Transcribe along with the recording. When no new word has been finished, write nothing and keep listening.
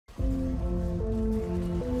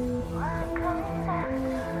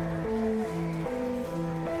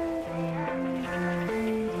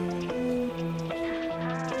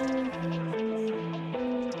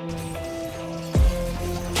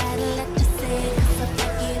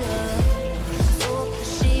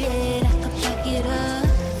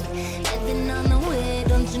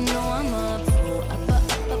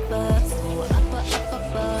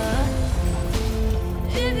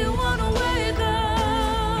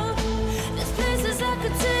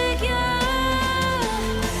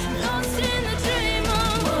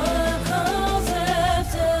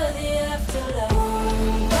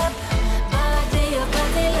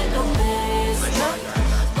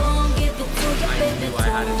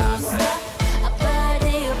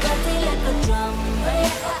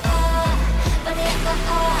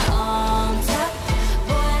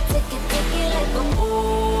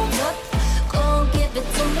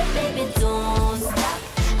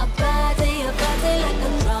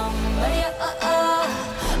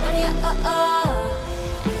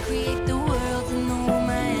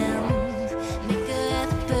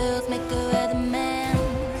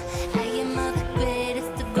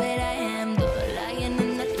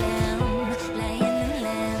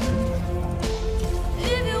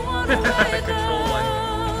Control 1.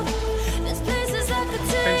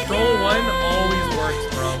 Control 1 always works,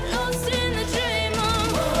 bro.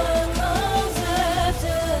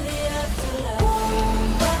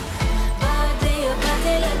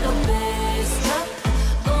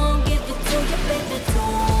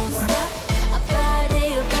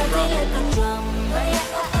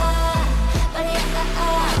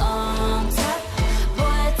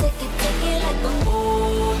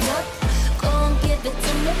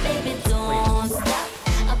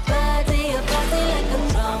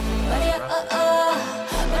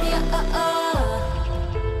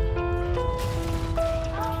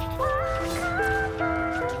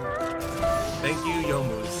 Thank you,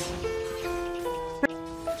 Yomus.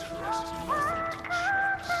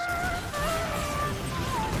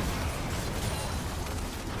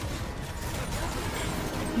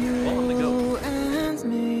 You and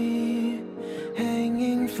me,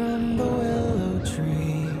 hanging from the willow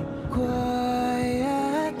tree,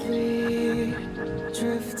 quietly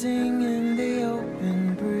drifting in the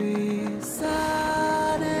open breeze.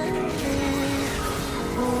 Suddenly,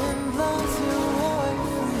 the wind blows you away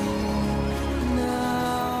from me.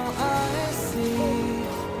 Now I see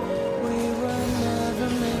we were never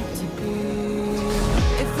meant to be.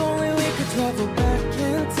 If only we could travel back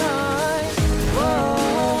in time.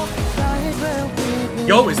 Whoa, right where we belong.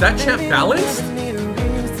 Yo, is that champ balanced?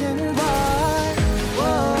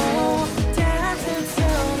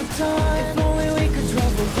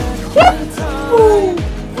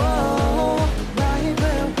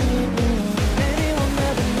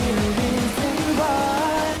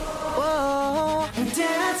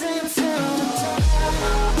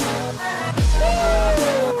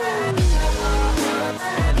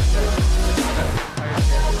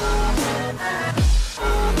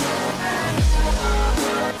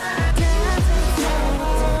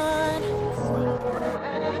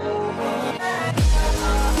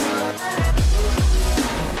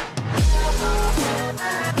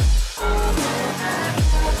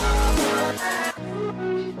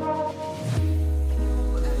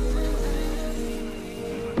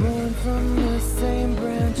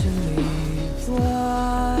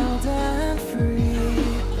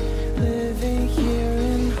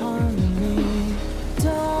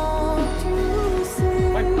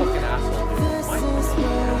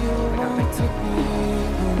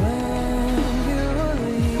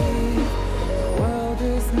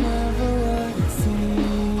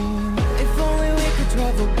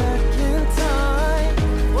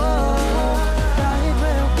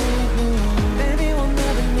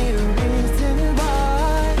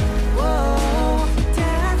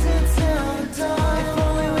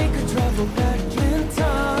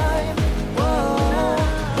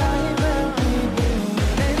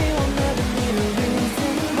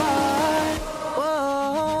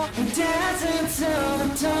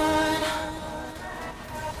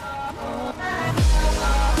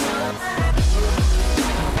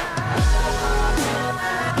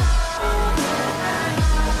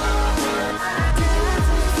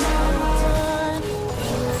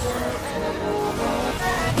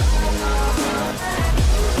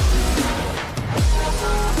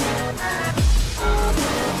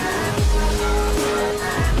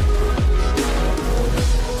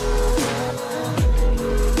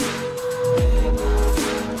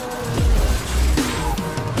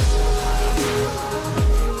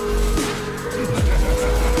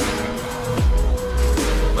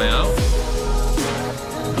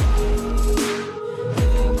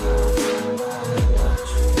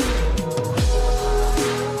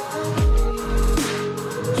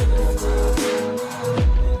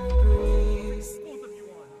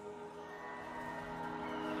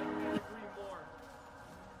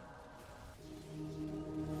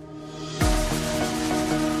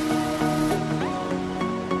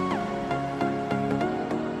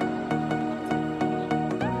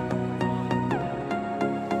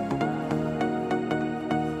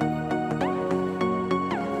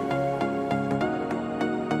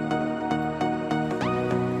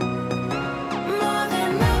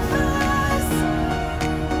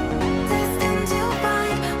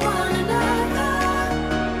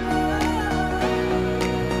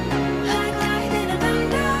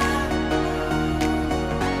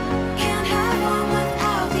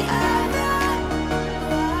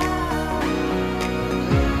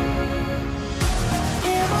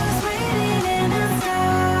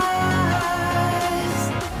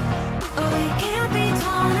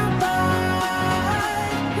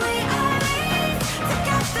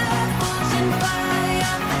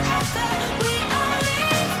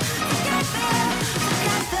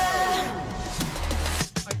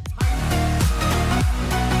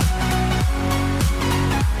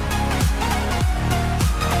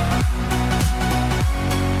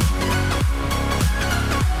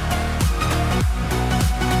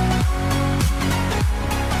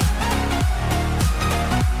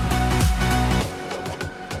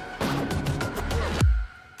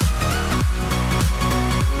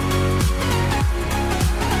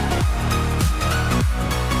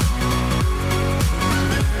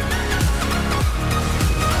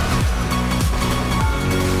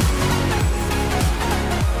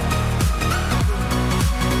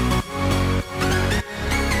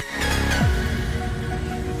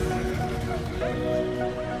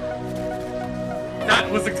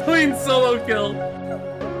 That was a clean solo kill.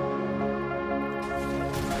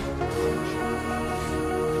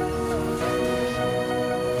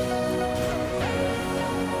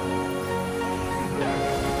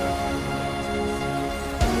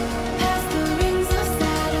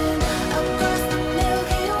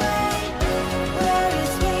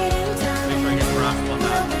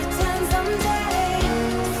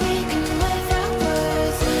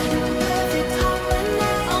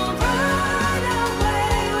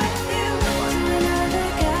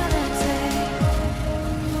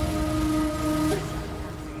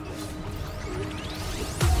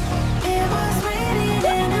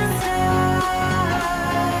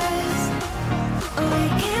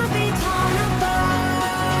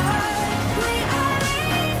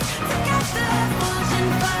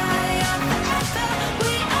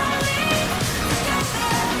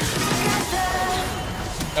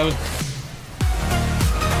 That was...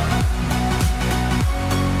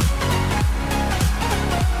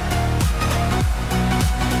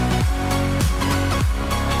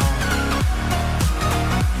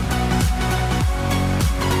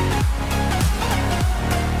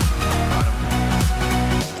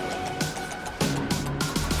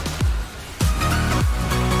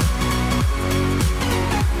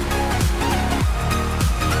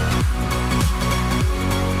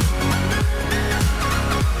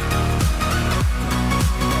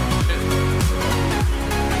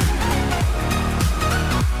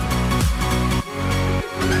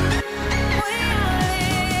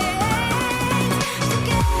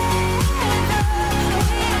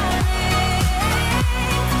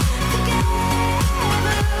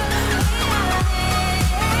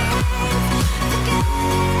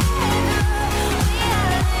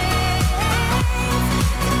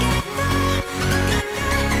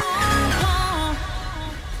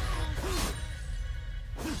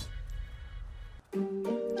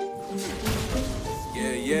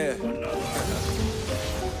 Yeah.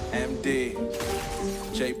 MD,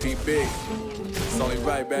 JPB. It's only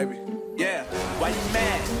right, baby. Yeah, why you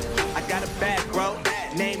mad? I got a bag, bro.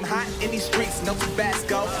 Name hot in these streets, no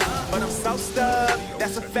Tabasco. But I'm so stuck,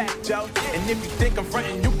 that's a fact, yo. And if you think I'm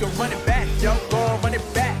frontin', you can run it back, yo. Go on, run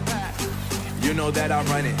it back. You know that I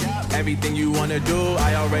run it. Everything you wanna do,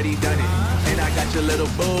 I already done it. And I got your little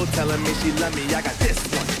boo telling me she love me. I got this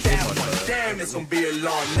one, that one. Damn, it's gonna be a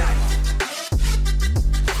long night.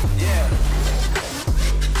 Yeah.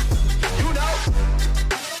 You know.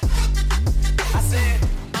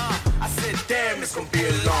 I said, damn, it's gonna be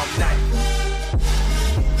a long night.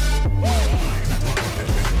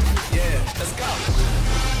 Yeah, let's go.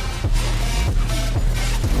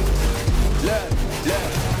 Look.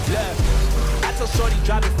 I told Shorty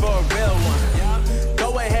drop it for a real one.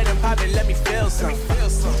 Go ahead and pop it, let me feel some.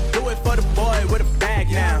 Do it for the boy with a bag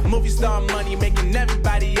now. Movie star money making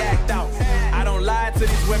everybody act out. I don't lie to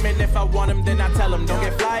these women. If I want them, then I tell them. Don't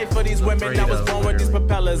get fly for these women. I was born with these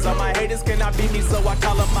propellers. All my haters cannot beat me, so I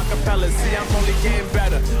call them my capellas. See, I'm only getting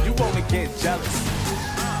better. You only get jealous.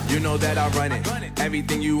 You know that I run it.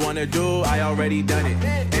 Everything you wanna do, I already done it.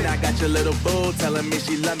 And I got your little boo telling me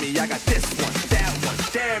she love me. I got this one, that one.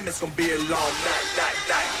 Damn, it's gonna be a long night.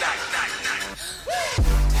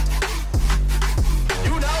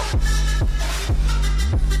 You know,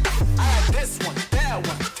 I got this one, that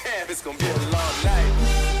one. Damn, it's gonna be a long night.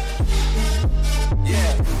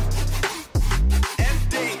 Yeah.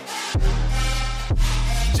 MD,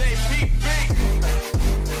 JPB.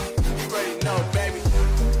 You already know, baby.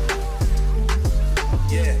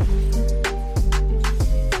 Yeah.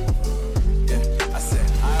 I said,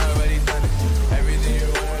 I already done it. Everything you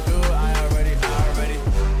wanna do, I already.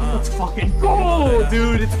 Let's fucking go,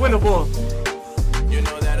 dude. It's winnable. You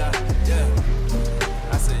know that yeah.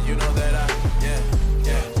 I said, you know that yeah.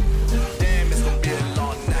 Damn, it's gonna be a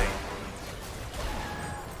long night.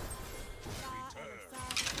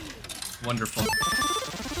 Wonderful.